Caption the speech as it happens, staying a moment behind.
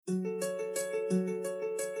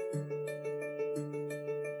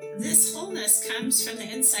wholeness comes from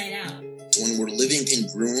the inside out. When we're living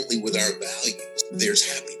congruently with our values,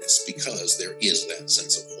 there's happiness because there is that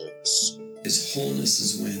sense of wholeness. Wholeness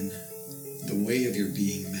is when the way of your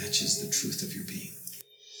being matches the truth of your being.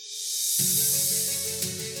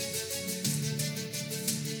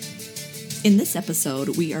 In this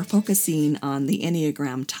episode, we are focusing on the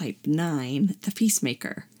Enneagram Type 9, the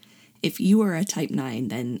peacemaker. If you are a Type 9,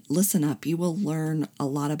 then listen up. You will learn a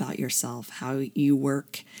lot about yourself, how you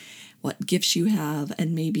work, what gifts you have,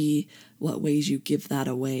 and maybe what ways you give that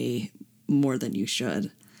away more than you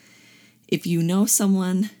should. If you know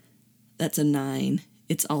someone that's a 9,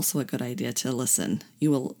 it's also a good idea to listen. You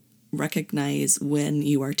will recognize when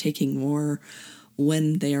you are taking more,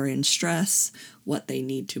 when they are in stress, what they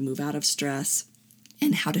need to move out of stress,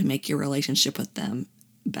 and how to make your relationship with them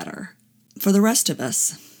better. For the rest of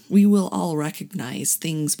us, we will all recognize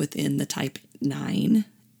things within the Type 9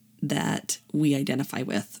 that we identify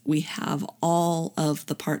with. We have all of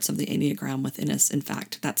the parts of the Enneagram within us. In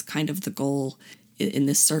fact, that's kind of the goal in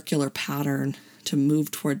this circular pattern, to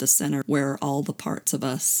move toward the center where all the parts of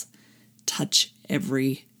us touch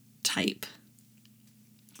every type.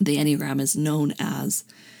 The Enneagram is known as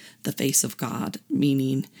the face of God,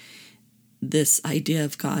 meaning this idea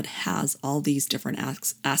of God has all these different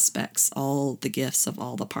aspects, all the gifts of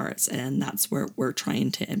all the parts, and that's where we're trying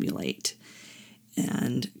to emulate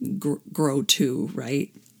and grow to,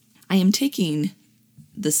 right? I am taking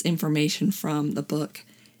this information from the book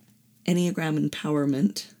Enneagram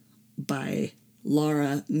Empowerment by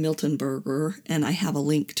Laura Miltenberger, and I have a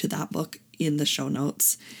link to that book in the show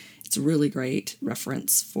notes. It's a really great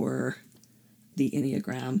reference for the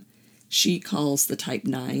Enneagram. She calls the Type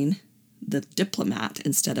 9 the diplomat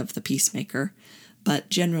instead of the peacemaker, but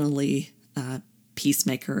generally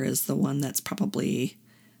peacemaker is the one that's probably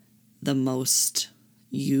the most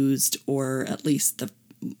used, or at least the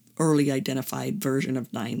early identified version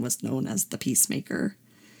of 9 was known as the peacemaker.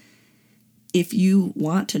 If you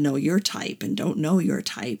want to know your type and don't know your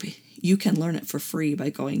type, you can learn it for free by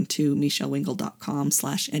going to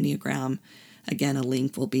michellewingle.com/Enneagram. Again, a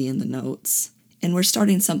link will be in the notes. And we're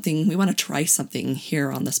starting something, we want to try something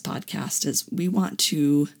here on this podcast, is we want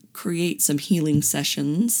to create some healing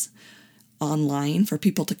sessions online for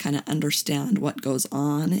people to kind of understand what goes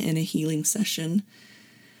on in a healing session.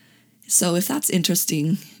 So if that's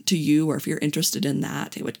interesting to you, or if you're interested in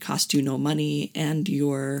that, it would cost you no money, and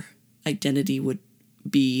your identity would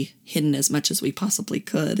be hidden as much as we possibly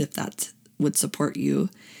could if that would support you.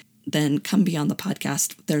 Then come be on the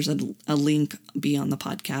podcast. There's a link be on the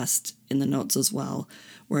podcast in the notes as well,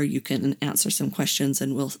 where you can answer some questions,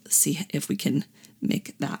 and we'll see if we can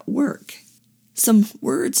make that work. Some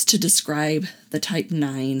words to describe the Type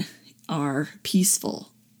 9 are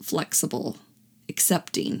peaceful, flexible,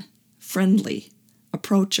 accepting, friendly,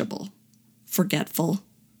 approachable, forgetful,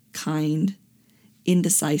 kind,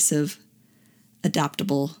 indecisive,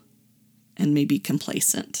 adaptable, and maybe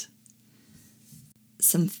complacent.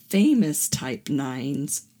 Some famous Type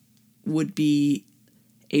 9s would be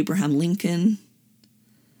Abraham Lincoln,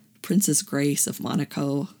 Princess Grace of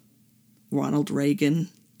Monaco, Ronald Reagan,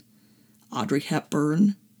 Audrey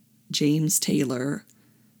Hepburn, James Taylor,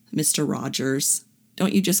 Mr. Rogers.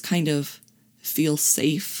 Don't you just kind of feel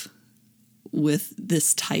safe with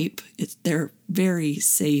this type? They're very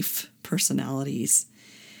safe personalities,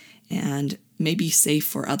 and maybe safe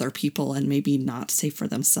for other people and maybe not safe for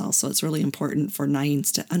themselves. So it's really important for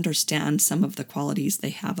 9s to understand some of the qualities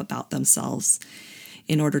they have about themselves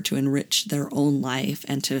in order to enrich their own life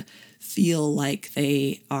and to feel like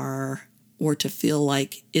they are, or to feel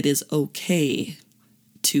like it is okay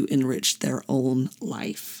to enrich their own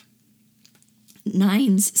life.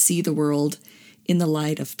 9s see the world in the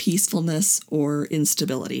light of peacefulness or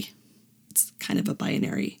instability. It's kind of a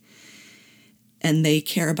binary. And they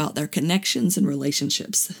care about their connections and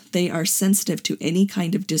relationships. They are sensitive to any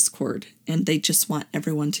kind of discord, and they just want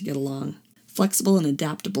everyone to get along. Flexible and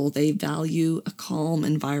adaptable, they value a calm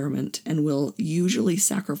environment and will usually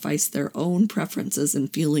sacrifice their own preferences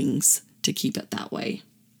and feelings to keep it that way.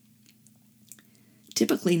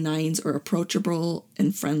 Typically, 9s are approachable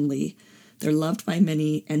and friendly. They're loved by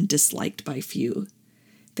many and disliked by few.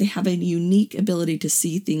 They have a unique ability to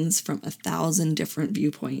see things from 1,000 different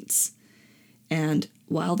viewpoints. And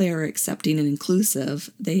while they are accepting and inclusive,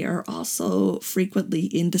 they are also frequently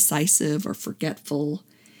indecisive or forgetful,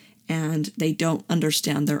 and they don't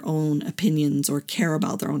understand their own opinions or care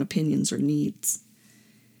about their own opinions or needs.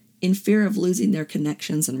 In fear of losing their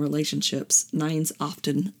connections and relationships, 9s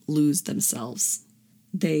often lose themselves.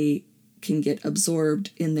 They can get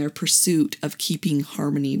absorbed in their pursuit of keeping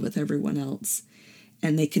harmony with everyone else,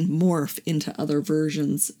 and they can morph into other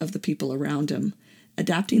versions of the people around them,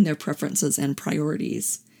 adapting their preferences and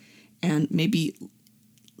priorities, and maybe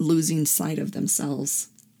losing sight of themselves.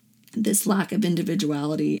 This lack of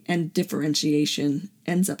individuality and differentiation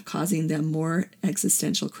ends up causing them more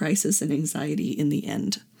existential crisis and anxiety in the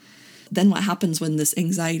end. Then what happens when this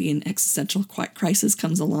anxiety and existential crisis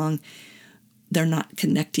comes along? They're not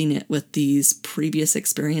connecting it with these previous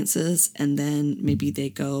experiences, and then maybe they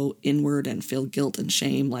go inward and feel guilt and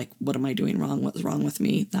shame, like, what am I doing wrong? What's wrong with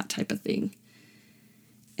me? That type of thing.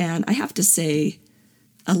 And I have to say,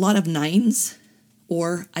 a lot of 9s,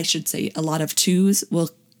 or I should say a lot of 2s,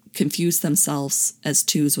 will confuse themselves as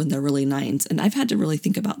 2s when they're really 9s. And I've had to really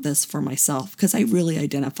think about this for myself, because I really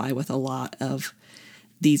identify with a lot of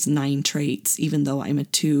these 9 traits, even though I'm a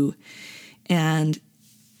 2. And,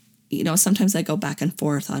 sometimes I go back and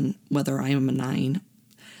forth on whether I am a 9,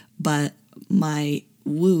 but my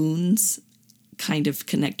wounds kind of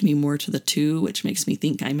connect me more to the 2, which makes me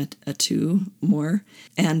think I'm a 2 more.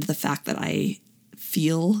 And the fact that I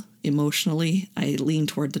feel emotionally, I lean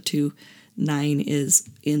toward the 2. 9 is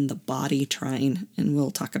in the body trine, and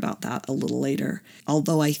we'll talk about that a little later.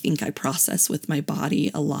 Although I think I process with my body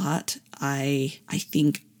a lot, I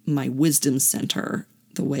think my wisdom center,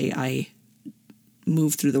 the way I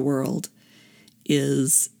move through the world,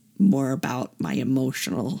 is more about my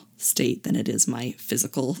emotional state than it is my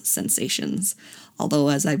physical sensations. Although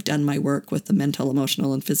as I've done my work with the mental,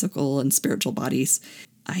 emotional, and physical and spiritual bodies,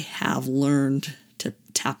 I have learned to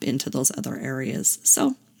tap into those other areas.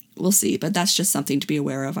 So we'll see, but that's just something to be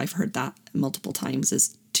aware of. I've heard that multiple times,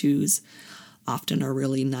 is 2s often are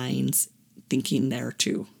really 9s thinking they're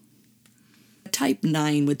 2. Type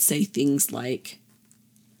 9 would say things like,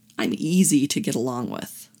 I'm easy to get along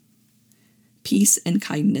with. Peace and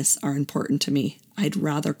kindness are important to me. I'd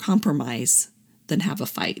rather compromise than have a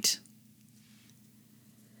fight.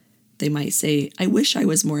 They might say, I wish I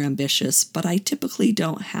was more ambitious, but I typically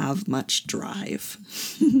don't have much drive.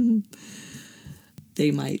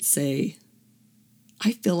 They might say,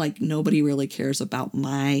 I feel like nobody really cares about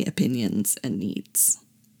my opinions and needs.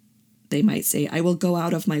 They might say, I will go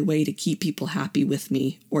out of my way to keep people happy with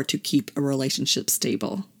me or to keep a relationship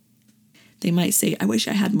stable. They might say, I wish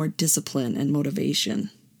I had more discipline and motivation.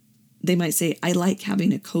 They might say, I like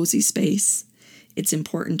having a cozy space. It's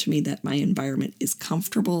important to me that my environment is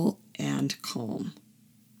comfortable and calm.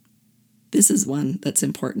 This is one that's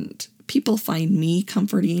important. People find me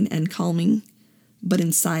comforting and calming, but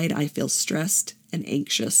inside I feel stressed and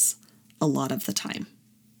anxious a lot of the time.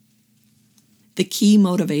 The key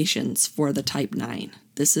motivations for the type 9.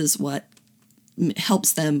 This is what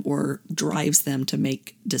helps them or drives them to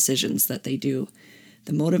make decisions that they do.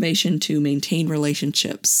 The motivation to maintain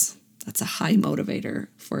relationships. That's a high motivator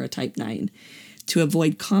for a type 9. To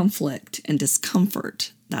avoid conflict and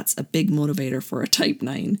discomfort. That's a big motivator for a type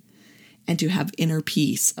 9. And to have inner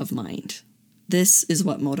peace of mind. This is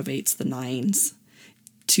what motivates the 9s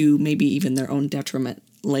to maybe even their own detriment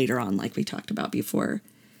later on, like we talked about before.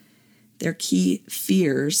 Their key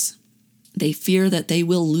fears, they fear that they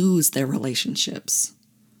will lose their relationships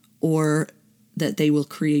or that they will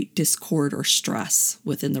create discord or stress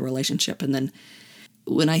within the relationship. And then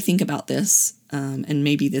when I think about this, and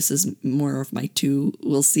maybe this is more of my 2,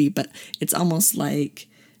 we'll see, but it's almost like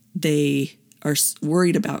they are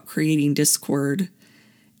worried about creating discord,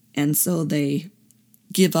 and so they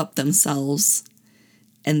give up themselves,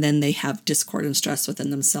 and then they have discord and stress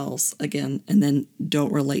within themselves again, and then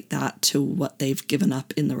don't relate that to what they've given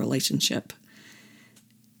up in the relationship.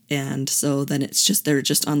 And so then it's just, they're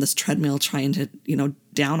just on this treadmill trying to,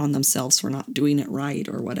 down on themselves for not doing it right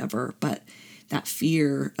or whatever. But that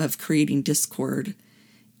fear of creating discord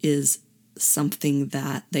is something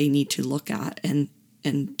that they need to look at and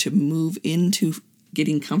to move into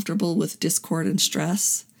getting comfortable with discord and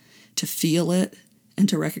stress, to feel it and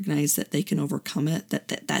to recognize that they can overcome it,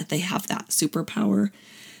 that they have that superpower.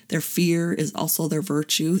 Their fear is also their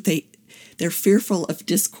virtue. They're fearful of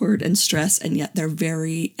discord and stress, and yet their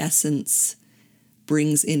very essence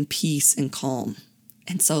brings in peace and calm.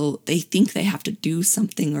 And so they think they have to do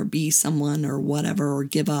something or be someone or whatever or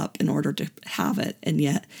give up in order to have it, and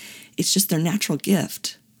yet it's just their natural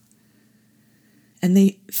gift. And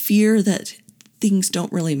they fear that things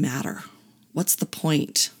don't really matter. What's the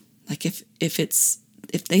point? Like if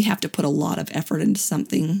they have to put a lot of effort into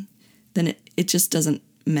something, then it just doesn't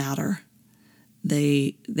matter.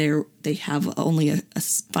 They have only a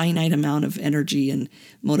finite amount of energy and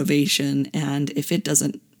motivation, and if it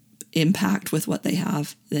doesn't impact with what they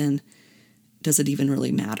have, then does it even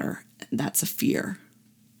really matter? That's a fear.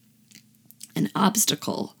 An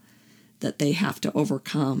obstacle that they have to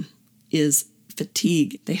overcome is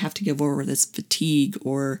fatigue. They have to give over this fatigue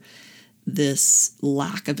or this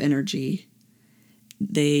lack of energy.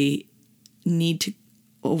 They need to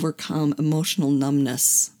overcome emotional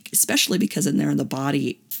numbness, especially because they're in the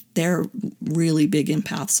body. They're really big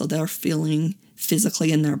empaths, so they're feeling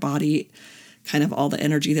physically in their body kind of all the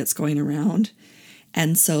energy that's going around.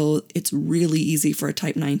 And so it's really easy for a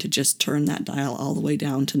type 9 to just turn that dial all the way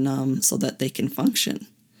down to numb so that they can function.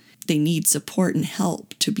 They need support and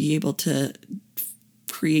help to be able to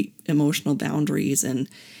create emotional boundaries and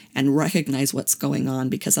recognize what's going on,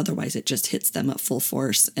 because otherwise it just hits them at full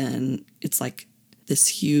force and it's like this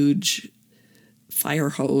huge fire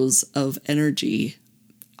hose of energy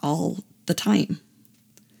all the time.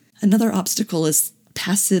 Another obstacle is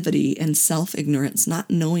passivity and self-ignorance, not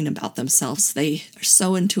knowing about themselves. They are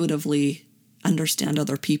so intuitively understand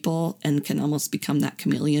other people and can almost become that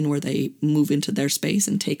chameleon where they move into their space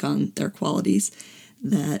and take on their qualities,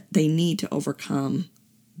 that they need to overcome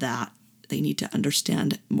that. They need to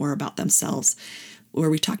understand more about themselves. Where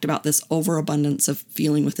we talked about this overabundance of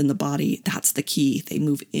feeling within the body, that's the key. They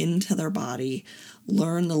move into their body,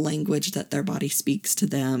 learn the language that their body speaks to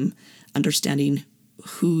them, understanding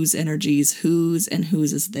whose energies, whose and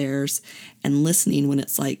whose is theirs, and listening when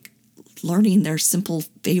it's like learning their simple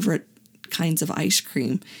favorite kinds of ice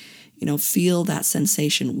cream. Feel that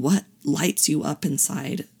sensation. What lights you up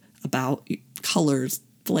inside about colors,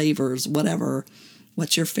 flavors, whatever.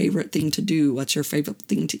 What's your favorite thing to do? What's your favorite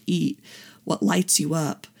thing to eat? What lights you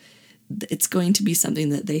up? It's going to be something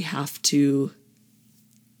that they have to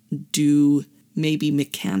do maybe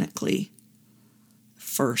mechanically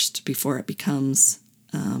first before it becomes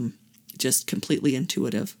just completely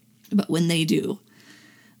intuitive. But when they do,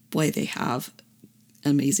 boy, they have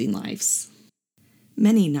amazing lives.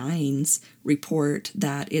 Many 9s report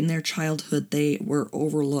that in their childhood they were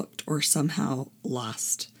overlooked or somehow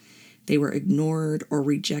lost. They were ignored or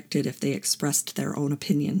rejected if they expressed their own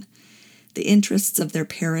opinion. The interests of their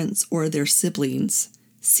parents or their siblings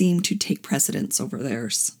seemed to take precedence over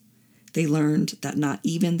theirs. They learned that not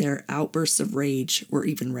even their outbursts of rage were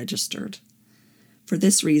even registered. For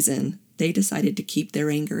this reason, they decided to keep their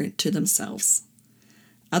anger to themselves.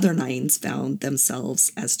 Other 9s found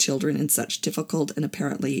themselves as children in such difficult and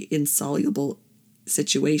apparently insoluble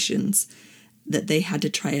situations that they had to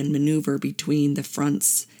try and maneuver between the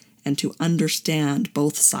fronts and to understand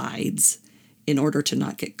both sides in order to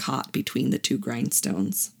not get caught between the two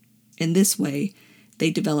grindstones. In this way,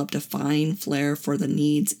 they developed a fine flair for the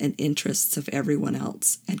needs and interests of everyone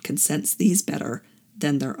else and can sense these better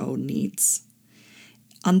than their own needs.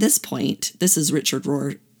 On this point, this is Richard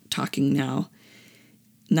Rohr talking now,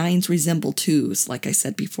 9s resemble 2s, like I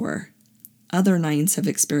said before. Other 9s have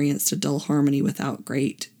experienced a dull harmony without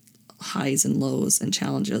great highs and lows and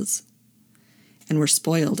challenges, and were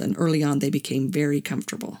spoiled, and early on they became very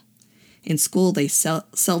comfortable. In school, they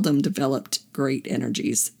seldom developed great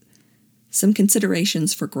energies. Some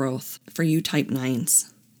considerations for growth for you type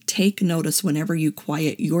 9s. Take notice whenever you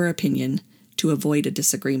quiet your opinion to avoid a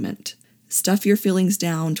disagreement. Stuff your feelings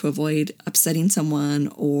down to avoid upsetting someone,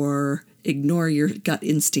 or ignore your gut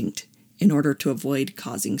instinct in order to avoid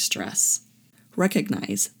causing stress.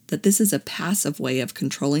 Recognize that this is a passive way of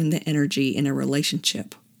controlling the energy in a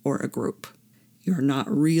relationship or a group. You're not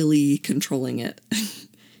really controlling it.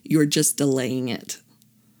 You're just delaying it,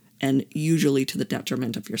 and usually to the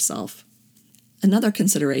detriment of yourself. Another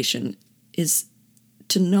consideration is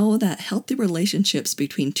to know that healthy relationships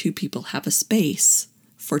between two people have a space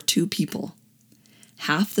for two people.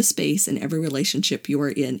 Half the space in every relationship you are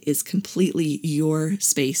in is completely your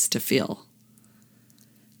space to fill.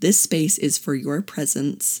 This space is for your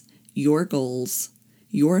presence, your goals,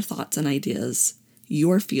 your thoughts and ideas,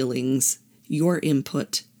 your feelings, your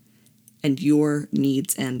input, and your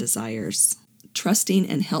needs and desires. Trusting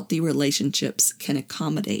and healthy relationships can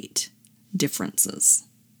accommodate differences.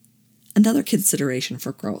 Another consideration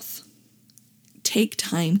for growth. Take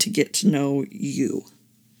time to get to know you.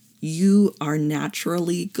 You are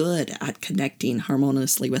naturally good at connecting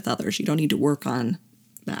harmoniously with others. You don't need to work on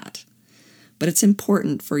that. But it's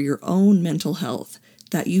important for your own mental health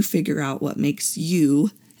that you figure out what makes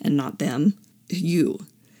you, and not them, you.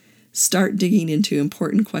 Start digging into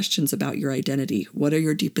important questions about your identity. What are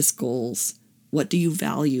your deepest goals? What do you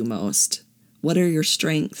value most? What are your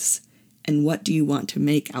strengths? And what do you want to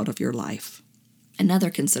make out of your life?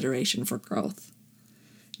 Another consideration for growth.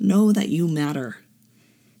 Know that you matter.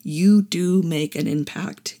 You do make an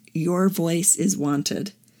impact. Your voice is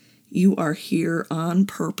wanted. You are here on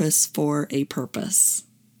purpose for a purpose.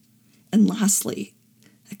 And lastly,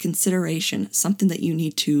 a consideration, something that you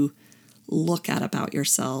need to look at about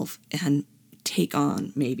yourself and take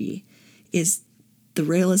on maybe, is the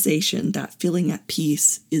realization that feeling at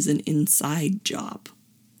peace is an inside job.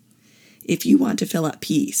 If you want to feel at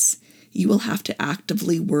peace, you will have to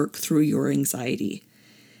actively work through your anxiety.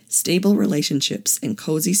 Stable relationships and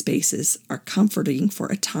cozy spaces are comforting for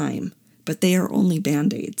a time, but they are only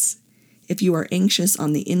band-aids. If you are anxious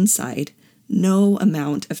on the inside, no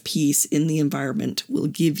amount of peace in the environment will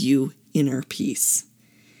give you inner peace.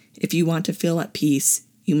 If you want to feel at peace,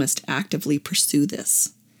 you must actively pursue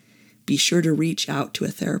this. Be sure to reach out to a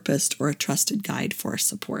therapist or a trusted guide for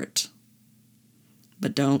support.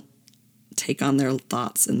 But don't take on their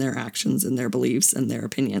thoughts and their actions and their beliefs and their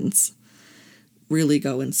opinions. Really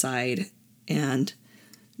go inside and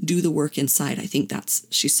do the work inside. I think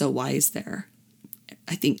she's so wise there.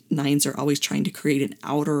 I think 9s are always trying to create an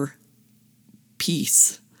outer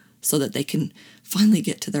peace so that they can finally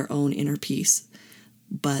get to their own inner peace.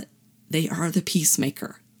 But they are the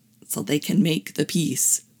peacemaker, so they can make the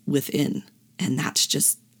peace within. And that's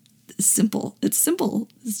just simple. It's simple.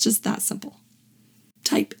 It's just that simple.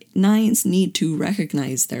 Type 9s need to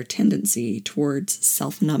recognize their tendency towards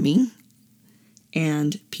self-numbing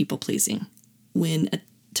and people-pleasing. When a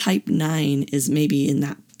type 9 is maybe in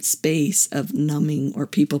that space of numbing or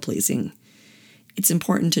people-pleasing, it's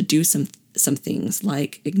important to do some things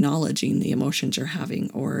like acknowledging the emotions you're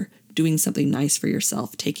having, or doing something nice for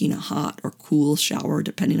yourself, taking a hot or cool shower,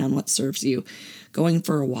 depending on what serves you, going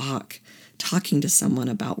for a walk, talking to someone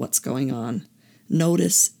about what's going on.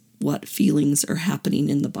 Notice what feelings are happening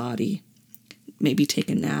in the body. Maybe take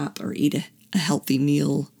a nap or eat a healthy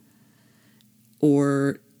meal,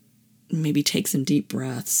 or maybe take some deep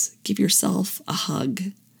breaths. Give yourself a hug,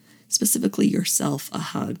 specifically yourself a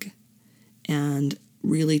hug, and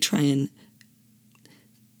really try and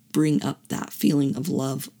bring up that feeling of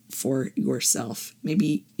love for yourself.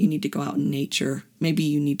 Maybe you need to go out in nature. Maybe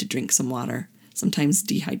you need to drink some water. Sometimes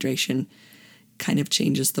dehydration kind of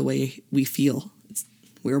changes the way we feel.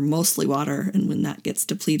 We're mostly water, and when that gets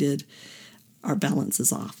depleted, our balance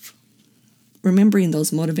is off. Remembering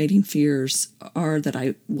those motivating fears are that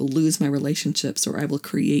I will lose my relationships, or I will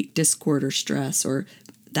create discord or stress, or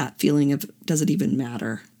that feeling of, does it even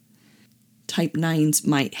matter? Type 9s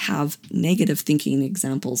might have negative thinking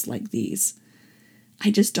examples like these.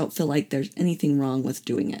 I just don't feel like there's anything wrong with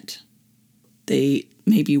doing it. They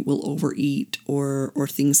maybe will overeat or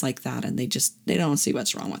things like that, and they don't see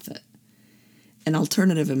what's wrong with it. An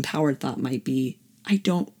alternative empowered thought might be, I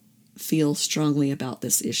don't feel strongly about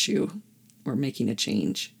this issue or making a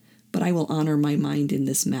change, but I will honor my mind in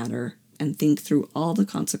this matter and think through all the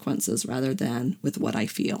consequences rather than with what I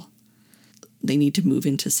feel. They need to move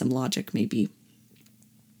into some logic, maybe.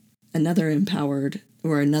 Another empowered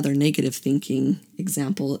or another negative thinking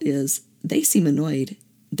example is, they seem annoyed.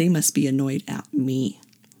 They must be annoyed at me.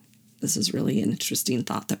 This is really an interesting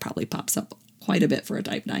thought that probably pops up quite a bit for a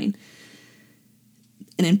type 9.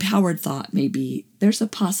 An empowered thought may be, there's a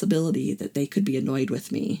possibility that they could be annoyed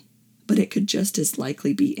with me, but it could just as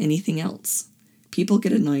likely be anything else. People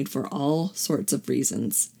get annoyed for all sorts of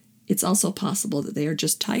reasons. It's also possible that they are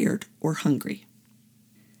just tired or hungry.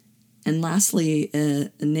 And lastly,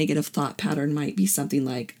 a negative thought pattern might be something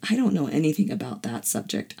like, I don't know anything about that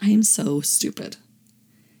subject. I am so stupid.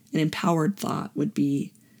 An empowered thought would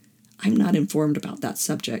be, I'm not informed about that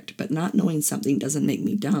subject, but not knowing something doesn't make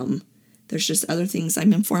me dumb. There's just other things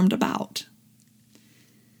I'm informed about.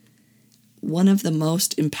 One of the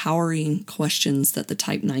most empowering questions that the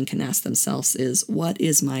type 9 can ask themselves is, what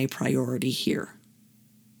is my priority here?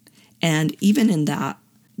 And even in that,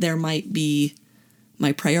 there might be,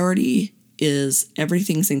 my priority is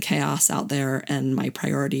everything's in chaos out there, and my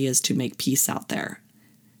priority is to make peace out there.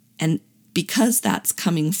 And because that's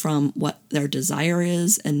coming from what their desire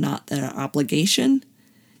is and not their obligation,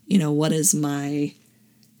 what is my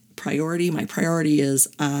priority? My priority is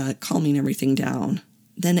calming everything down.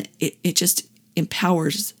 Then it just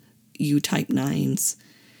empowers you type 9s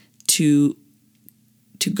to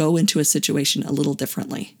go into a situation a little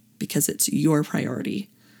differently because it's your priority.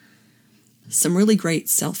 Some really great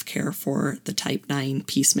self-care for the type 9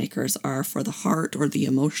 peacemakers are for the heart or the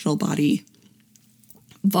emotional body.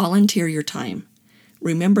 Volunteer your time.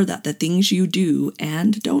 Remember that the things you do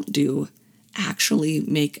and don't do actually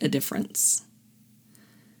make a difference.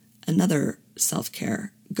 Another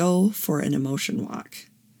self-care, go for an emotion walk.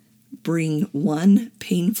 Bring one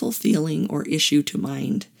painful feeling or issue to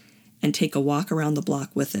mind and take a walk around the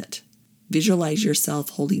block with it. Visualize yourself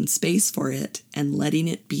holding space for it and letting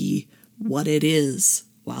it be what it is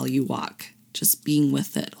while you walk. Just being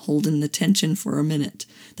with it, holding the tension for a minute,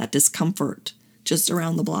 that discomfort just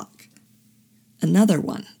around the block. Another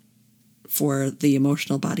one, for the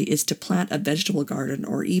emotional body is to plant a vegetable garden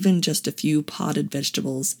or even just a few potted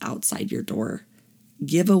vegetables outside your door.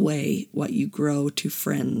 Give away what you grow to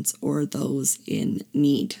friends or those in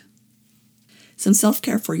need. Some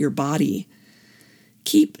self-care for your body.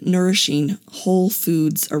 Keep nourishing whole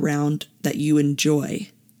foods around that you enjoy,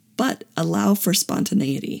 but allow for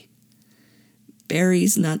spontaneity.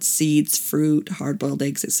 Berries, nuts, seeds, fruit, hard-boiled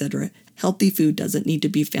eggs, etc. Healthy food doesn't need to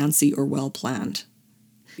be fancy or well-planned.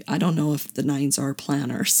 I don't know if the 9s are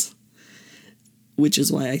planners, which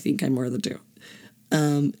is why I think I'm more the 2.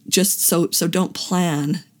 Just so don't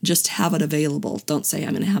plan, just have it available. Don't say,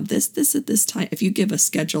 I'm going to have this at this time. If you give a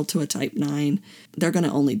schedule to a type 9, they're going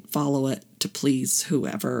to only follow it to please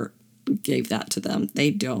whoever gave that to them. They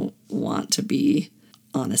don't want to be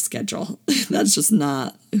on a schedule. That's just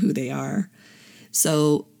not who they are.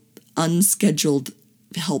 So unscheduled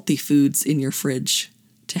healthy foods in your fridge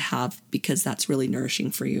to have, because that's really nourishing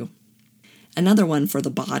for you. Another one for the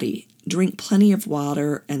body. Drink plenty of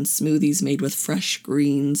water and smoothies made with fresh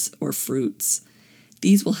greens or fruits.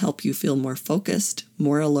 These will help you feel more focused,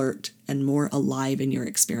 more alert, and more alive in your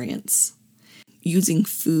experience. Using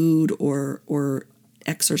food or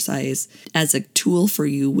exercise as a tool for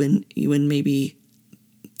you when maybe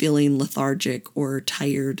feeling lethargic or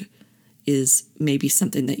tired is maybe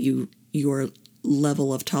something that your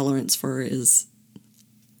level of tolerance for is,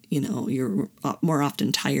 you're more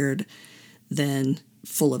often tired than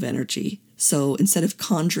full of energy. So instead of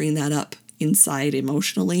conjuring that up inside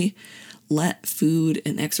emotionally, let food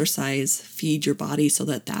and exercise feed your body so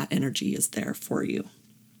that energy is there for you.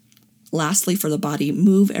 Lastly, for the body,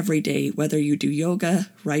 move every day, whether you do yoga,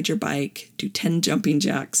 ride your bike, do 10 jumping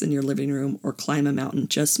jacks in your living room, or climb a mountain.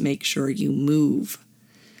 Just make sure you move.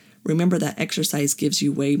 Remember that exercise gives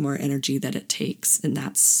you way more energy than it takes, and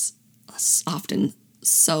that's often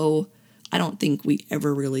so. I don't think we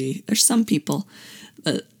ever really, there's some people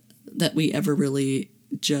that we ever really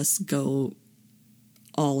just go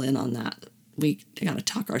all in on that. We got to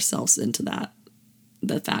talk ourselves into that,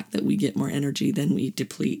 the fact that we get more energy than we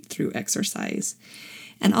deplete through exercise.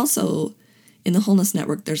 And also in the Wholeness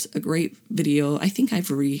Network, there's a great video. I think I've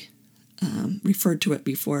referred to it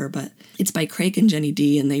before, but it's by Craig and Jenny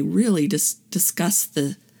D, and they really discuss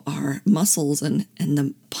our muscles and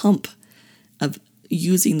the pump of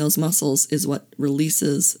using those muscles is what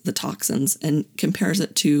releases the toxins, and compares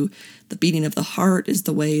it to the beating of the heart is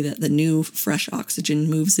the way that the new fresh oxygen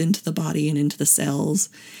moves into the body and into the cells,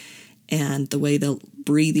 and the way the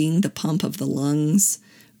breathing, the pump of the lungs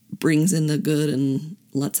brings in the good and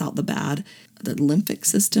lets out the bad. The lymphatic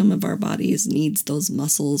system of our bodies needs those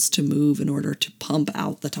muscles to move in order to pump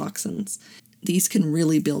out the toxins. These can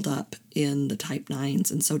really build up in the type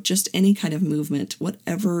 9s, and so just any kind of movement,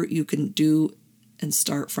 whatever you can do and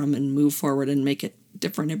start from and move forward and make it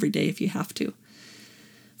different every day if you have to.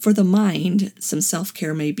 For the mind, some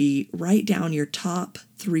self-care may be write down your top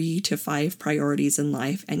 3 to 5 priorities in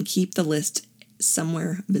life and keep the list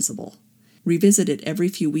somewhere visible. Revisit it every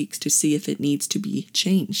few weeks to see if it needs to be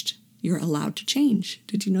changed. You're allowed to change.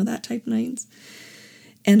 Did you know that, type 9s?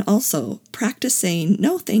 And also, practice saying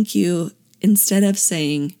no thank you instead of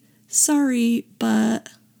saying sorry, but.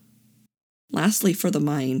 Lastly, for the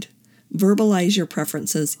mind, verbalize your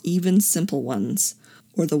preferences, even simple ones,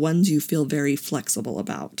 or the ones you feel very flexible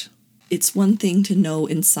about. It's one thing to know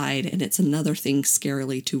inside, and it's another thing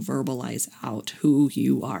scarily to verbalize out who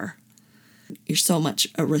you are. You're so much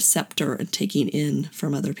a receptor and taking in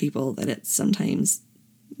from other people that it's sometimes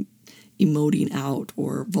emoting out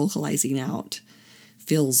or vocalizing out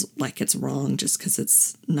feels like it's wrong just because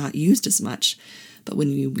it's not used as much. But when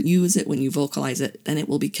you use it, when you vocalize it, then it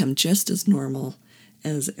will become just as normal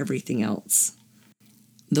as everything else.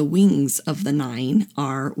 The wings of the 9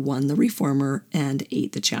 are 1, the reformer, and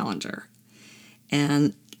 8, the challenger.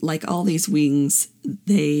 And like all these wings,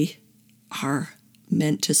 they are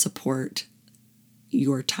meant to support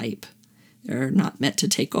your type. They're not meant to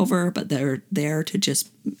take over, but they're there to just,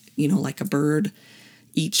 like a bird,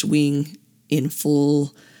 each wing in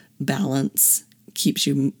full balance keeps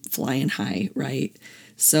you flying high, right?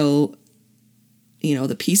 So,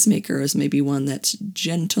 the peacemaker is maybe one that's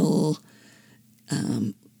gentle,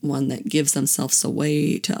 one that gives themselves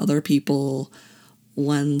away to other people,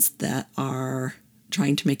 ones that are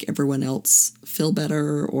trying to make everyone else feel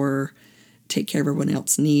better or take care of everyone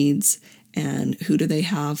else's needs. And who do they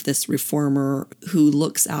have? This reformer who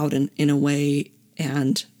looks out in a way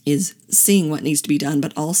and is seeing what needs to be done,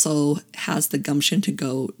 but also has the gumption to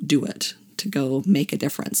go do it, to go make a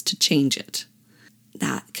difference, to change it.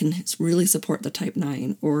 That can really support the type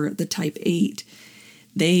 9 or the type 8.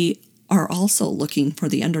 They are also looking for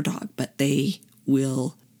the underdog, but they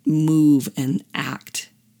will move and act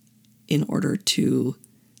in order to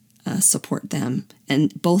support them.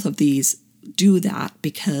 And both of these do that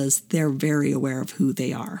because they're very aware of who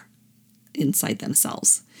they are inside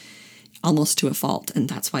themselves, almost to a fault. And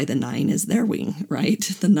that's why the 9 is their wing, right?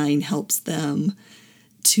 The 9 helps them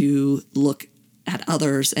to look at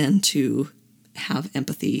others and to have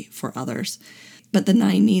empathy for others. But the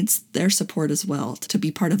 9 needs their support as well to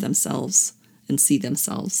be part of themselves and see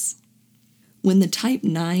themselves. When the type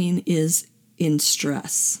 9 is in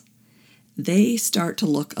stress, they start to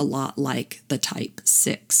look a lot like the type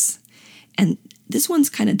 6. And this one's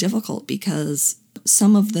kind of difficult because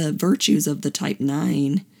some of the virtues of the type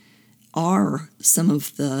 9 are some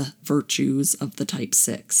of the virtues of the type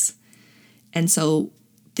 6. And so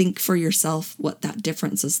think for yourself what that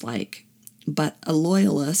difference is like. But a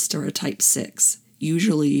loyalist or a type 6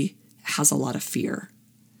 usually has a lot of fear.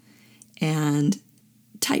 And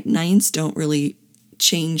type 9s don't really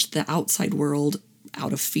change the outside world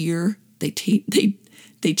out of fear. They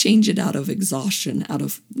change it out of exhaustion, out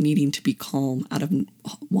of needing to be calm, out of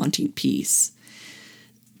wanting peace.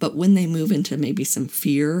 But when they move into maybe some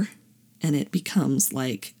fear and it becomes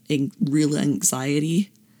like a real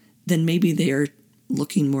anxiety, then maybe they're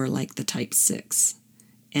looking more like the type 6.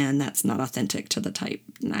 And that's not authentic to the type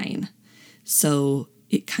 9. So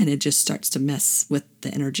it kind of just starts to mess with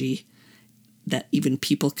the energy that even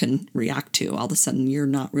people can react to. All of a sudden, you're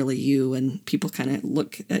not really you, and people kind of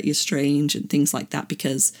look at you strange and things like that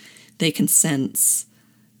because they can sense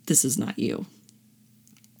this is not you.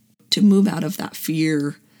 To move out of that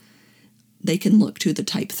fear, they can look to the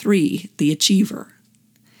type 3, the achiever.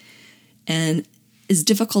 And as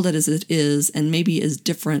difficult as it is, and maybe as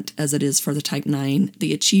different as it is for the type 9,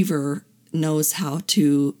 the achiever knows how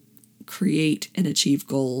to create and achieve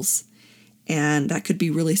goals. And that could be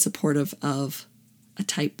really supportive of a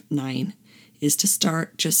type 9, is to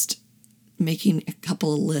start just making a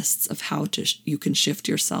couple of lists of how you can shift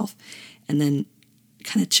yourself and then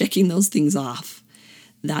kind of checking those things off.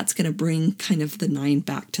 That's going to bring kind of the 9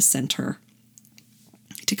 back to center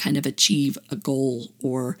to kind of achieve a goal,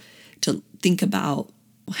 or to think about,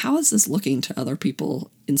 how is this looking to other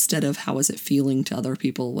people instead of how is it feeling to other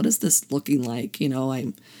people? What is this looking like?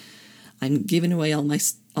 I'm giving away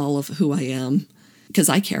all of who I am because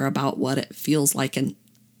I care about what it feels like, and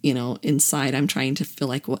inside I'm trying to feel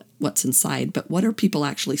like what's inside. But what are people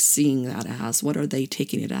actually seeing that as? What are they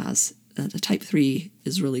taking it as? The type 3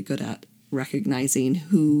 is really good at recognizing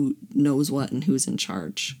who knows what and who's in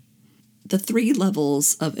charge. The 3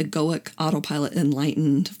 levels of egoic, autopilot,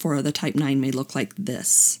 enlightened for the type 9 may look like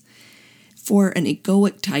this. For an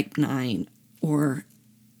egoic type 9, or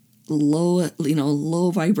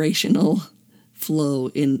low vibrational flow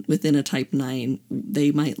within a type 9,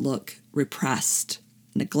 they might look repressed,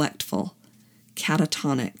 neglectful,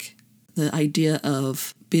 catatonic. The idea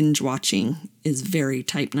of binge watching is very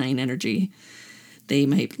type 9 energy. They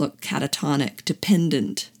might look catatonic,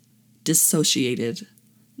 dependent, dissociated,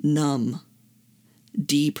 numb,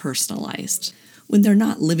 depersonalized. When they're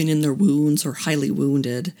not living in their wounds or highly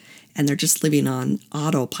wounded, and they're just living on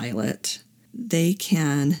autopilot, they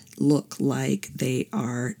can look like they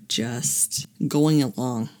are just going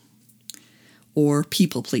along, or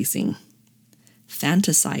people-pleasing,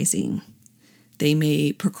 fantasizing. They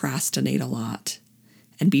may procrastinate a lot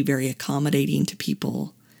and be very accommodating to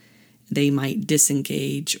people. They might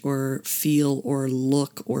disengage or feel or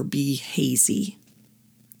look or be hazy.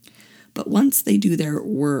 But once they do their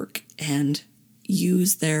work and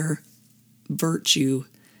use their virtue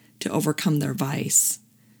to overcome their vice,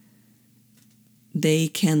 they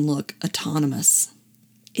can look autonomous,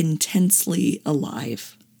 intensely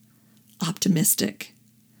alive, optimistic.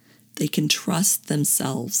 They can trust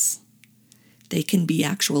themselves. They can be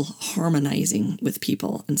actual harmonizing with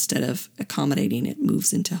people instead of accommodating. It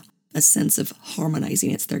moves into a sense of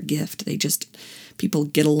harmonizing. It's their gift. People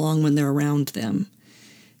get along when they're around them.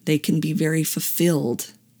 They can be very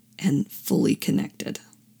fulfilled and fully connected.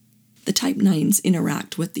 The type 9s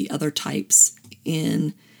interact with the other types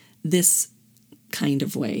in this kind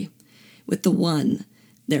of way. With the 1,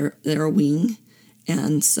 they're a wing,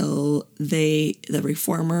 and so the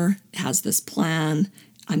reformer has this plan.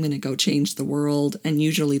 I'm going to go change the world, and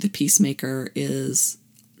usually the peacemaker is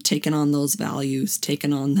taking on those values,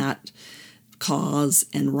 taking on that cause,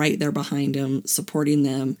 and right there behind them, supporting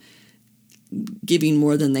them, giving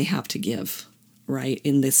more than they have to give, right,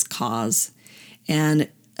 in this cause. And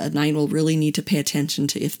a 9 will really need to pay attention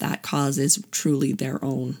to if that cause is truly their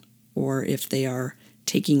own, or if they are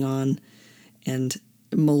taking on and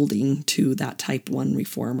molding to that type 1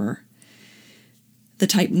 reformer. The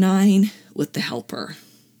type 9 with the helper.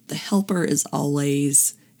 The helper is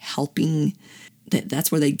always helping.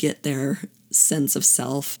 That's where they get their sense of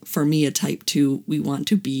self. For me, a type 2, we want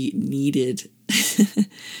to be needed.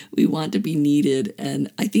 We want to be needed.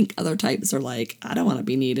 And I think other types are like, I don't want to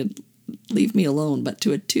be needed. Leave me alone. But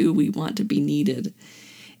to a 2, we want to be needed.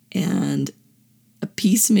 And a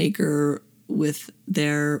peacemaker, with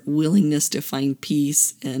their willingness to find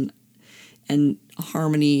peace and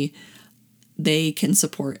harmony, they can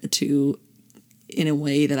support a 2 in a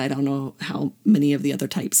way that I don't know how many of the other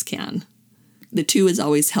types can. The 2 is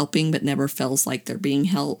always helping, but never feels like they're being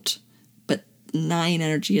helped. But 9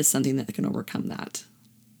 energy is something that can overcome that.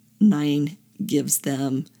 9 gives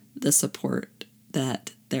them the support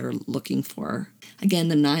that they're looking for. Again,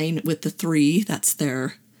 the 9 with the 3, that's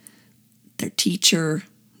their teacher.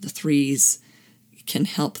 The 3s can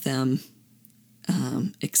help them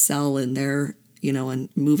excel in their, and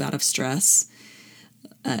move out of stress.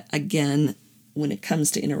 Again, when it comes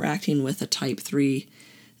to interacting with a type 3,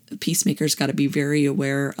 peacemaker's got to be very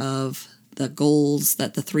aware of the goals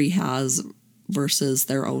that the 3 has versus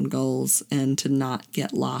their own goals, and to not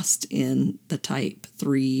get lost in the type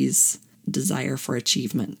 3's desire for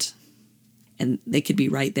achievement. And they could be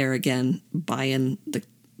right there again, buying the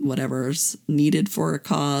whatever's needed for a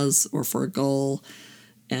cause or for a goal,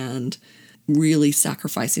 and really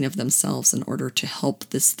sacrificing of themselves in order to help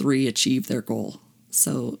this 3 achieve their goal.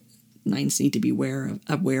 So 9s need to be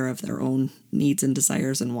aware of their own needs and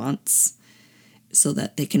desires and wants, so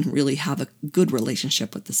that they can really have a good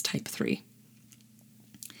relationship with this type 3.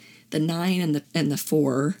 The 9 and the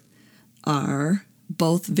 4 are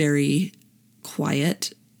both very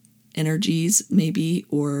quiet energies, maybe,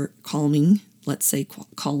 or calming, let's say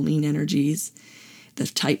calming energies. The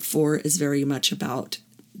type 4 is very much about,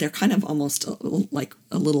 they're kind of almost like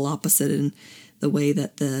a little opposite in the way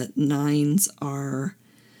that the 9s are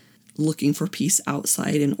looking for peace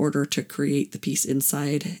outside in order to create the peace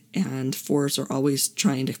inside, and 4s are always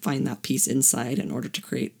trying to find that peace inside in order to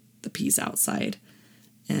create the peace outside.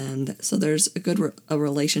 And so there's a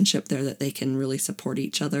relationship there that they can really support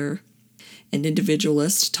each other. An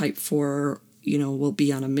individualist, type 4, will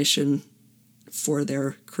be on a mission for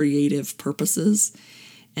their creative purposes.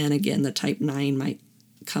 And again, the type 9 might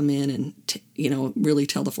come in and, really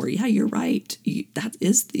tell the 4, yeah, you're right. That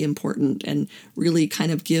is the important, and really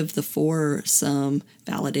kind of give the 4 some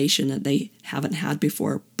validation that they haven't had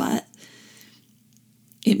before. But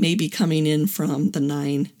it may be coming in from the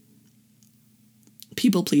 9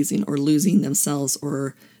 people pleasing or losing themselves,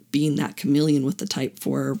 or being that chameleon with the type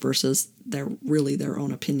 4 versus their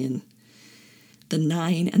own opinion. The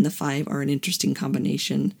 9 and the 5 are an interesting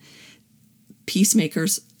combination.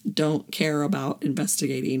 Peacemakers don't care about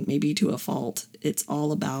investigating, maybe to a fault. It's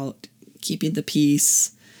all about keeping the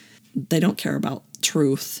peace. They don't care about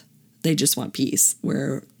truth. They just want peace.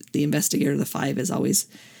 Where the investigator, the 5, is always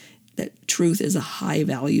that truth is a high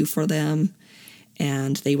value for them,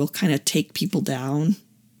 and they will kind of take people down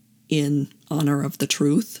in honor of the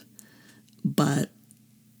truth. But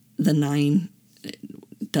the 9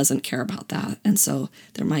 doesn't care about that. And so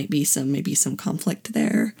there might be some conflict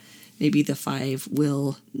there. Maybe the 5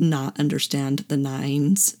 will not understand the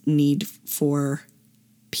 9's need for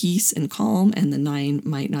peace and calm, and the 9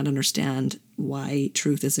 might not understand why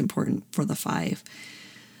truth is important for the 5.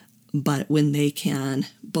 But when they can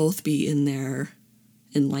both be in their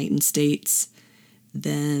enlightened states,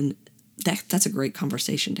 then that's a great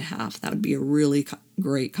conversation to have. That would be a really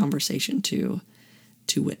great conversation to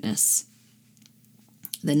witness.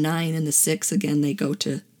 The 9 and the 6, again,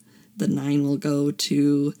 the 9 will go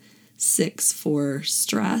to 6 for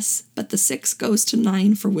stress, but the 6 goes to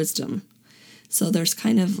 9 for wisdom. So there's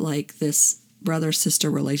kind of like this brother-sister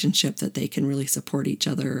relationship that they can really support each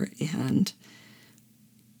other and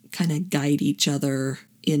kind of guide each other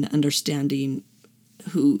in understanding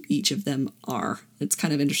who each of them are. It's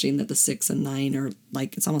kind of interesting that the 6 and 9 are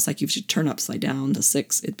like, it's almost like if you turn upside down the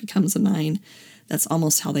 6, it becomes a 9. That's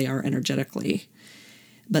almost how they are energetically.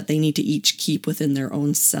 But they need to each keep within their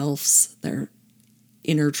own selves, their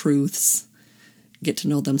inner truths, get to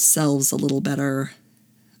know themselves a little better,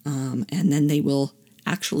 and then they will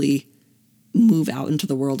actually move out into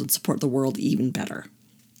the world and support the world even better.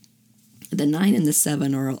 The 9 and the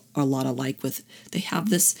 7 are a lot alike. They have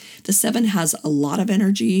this, the 7 has a lot of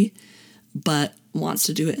energy, but wants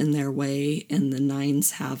to do it in their way, and the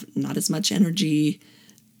 9s have not as much energy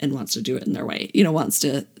and wants to do it in their way. Wants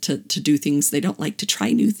to do things. They don't like to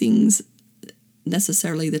try new things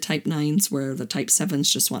necessarily, the type 9s, where the type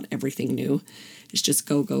 7s just want everything new. It's just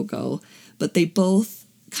go, go, go. But they both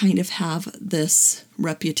kind of have this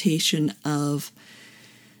reputation of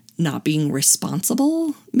not being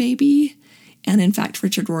responsible, maybe, And in fact,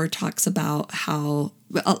 Richard Rohr talks about how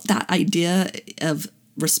that idea of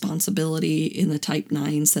responsibility in the type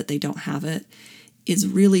 9s, that they don't have it, is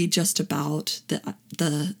really just about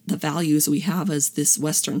the values we have as this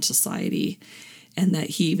Western society. And that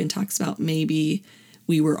he even talks about maybe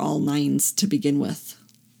we were all 9s to begin with,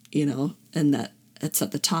 and that it's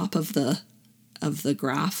at the top of the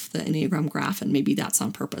graph, the Enneagram graph, and maybe that's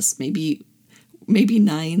on purpose. Maybe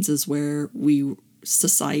 9s is where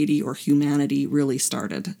society or humanity really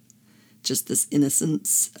started. Just this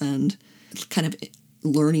innocence and kind of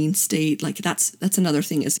learning state. Like that's another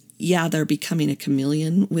thing is, they're becoming a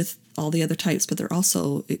chameleon with all the other types, but there's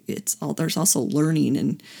also learning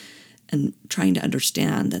and trying to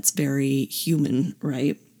understand. That's very human,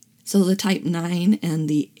 right? So the type 9 and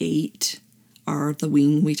the 8 are the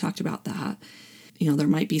wing. We talked about that. There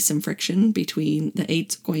might be some friction between the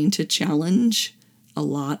 8's going to challenge a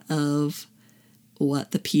lot of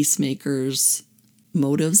what the peacemaker's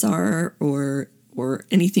motives are or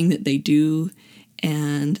anything that they do.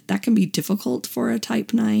 And that can be difficult for a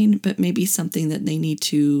type 9, but maybe something that they need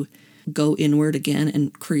to go inward again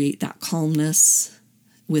and create that calmness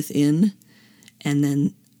within. And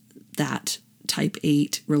then that type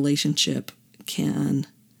 8 relationship can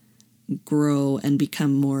grow and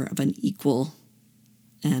become more of an equal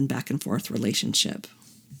and back and forth relationship.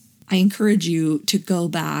 I encourage you to go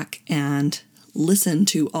back and listen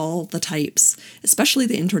to all the types, especially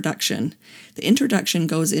the introduction. The introduction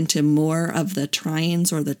goes into more of the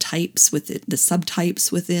trines or the types the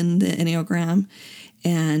subtypes within the Enneagram,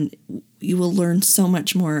 and you will learn so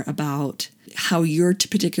much more about how your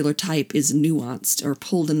particular type is nuanced or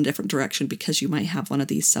pulled in a different direction because you might have one of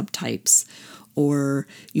these subtypes, or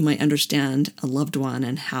you might understand a loved one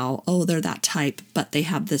and how, they're that type, but they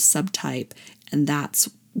have this subtype, and that's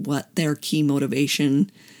what their key motivation,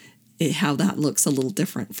 how that looks a little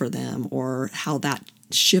different for them, or how that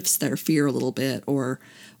shifts their fear a little bit, or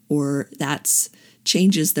that's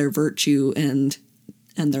changes their virtue and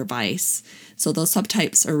their vice. So those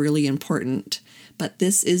subtypes are really important. But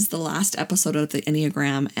this is the last episode of the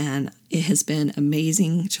Enneagram, and it has been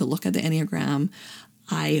amazing to look at the Enneagram.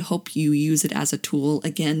 I hope you use it as a tool.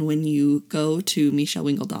 Again, when you go to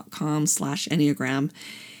michellewingle.com/Enneagram,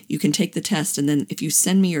 you can take the test, and then if you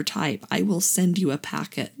send me your type, I will send you a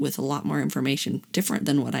packet with a lot more information, different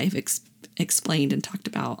than what I've explained and talked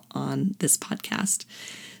about on this podcast.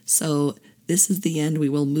 So this is the end. We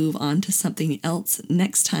will move on to something else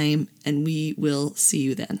next time, and we will see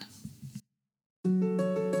you then.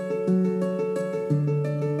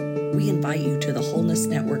 We invite you to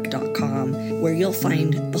thewholenessnetwork.com, where you'll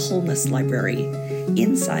find the Wholeness Library.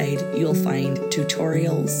 Inside, you'll find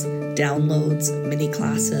tutorials, downloads, mini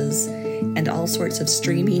classes, and all sorts of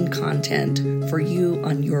streaming content for you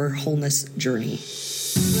on your wholeness journey.